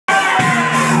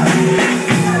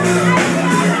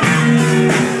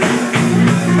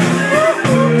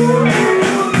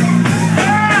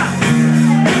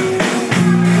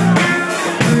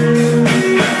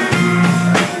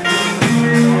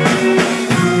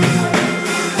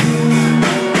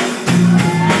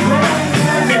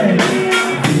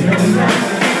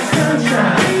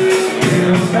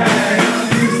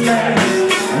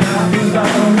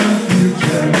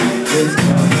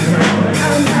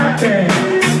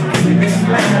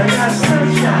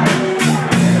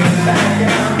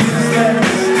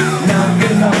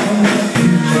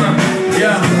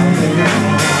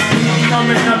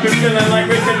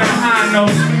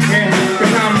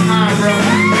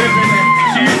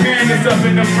up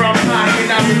in the front pocket.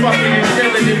 I was fucking and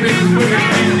chilling. The bitches putting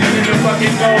pieces in the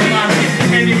fucking gold locket.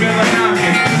 Any bill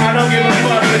knocking. I don't give a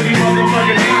fuck if you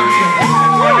motherfuckers knocking.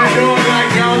 On the door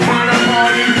like y'all trying to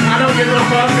party. I don't give a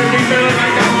fuck if we feeling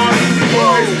like the Hardy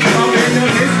Boys. I'm in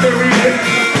the history.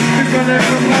 It's gonna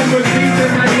come home with these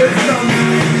and like with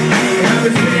something. I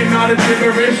was sitting all the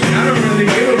gibberish. I don't really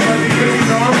give a fuck because you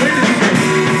know I'm with this shit.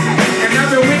 And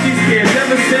I've been with these kids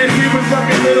ever since we was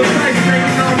fucking little types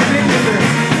making all ridiculous.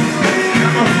 Now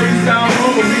my freestyle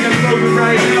over, we can close it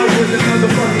right now with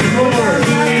another fucking chorus.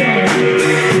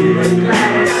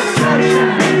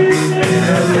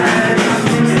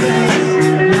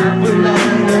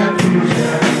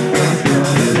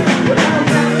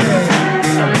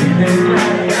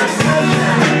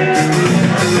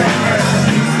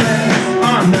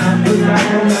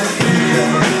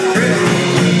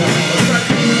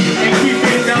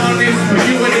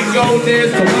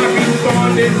 This, so I keep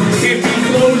responding. If he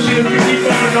close you, you keep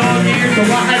on arguing. So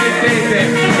I had to say that.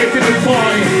 Get to the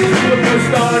party, look what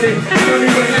started. Don't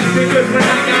even have because when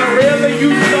I got ready.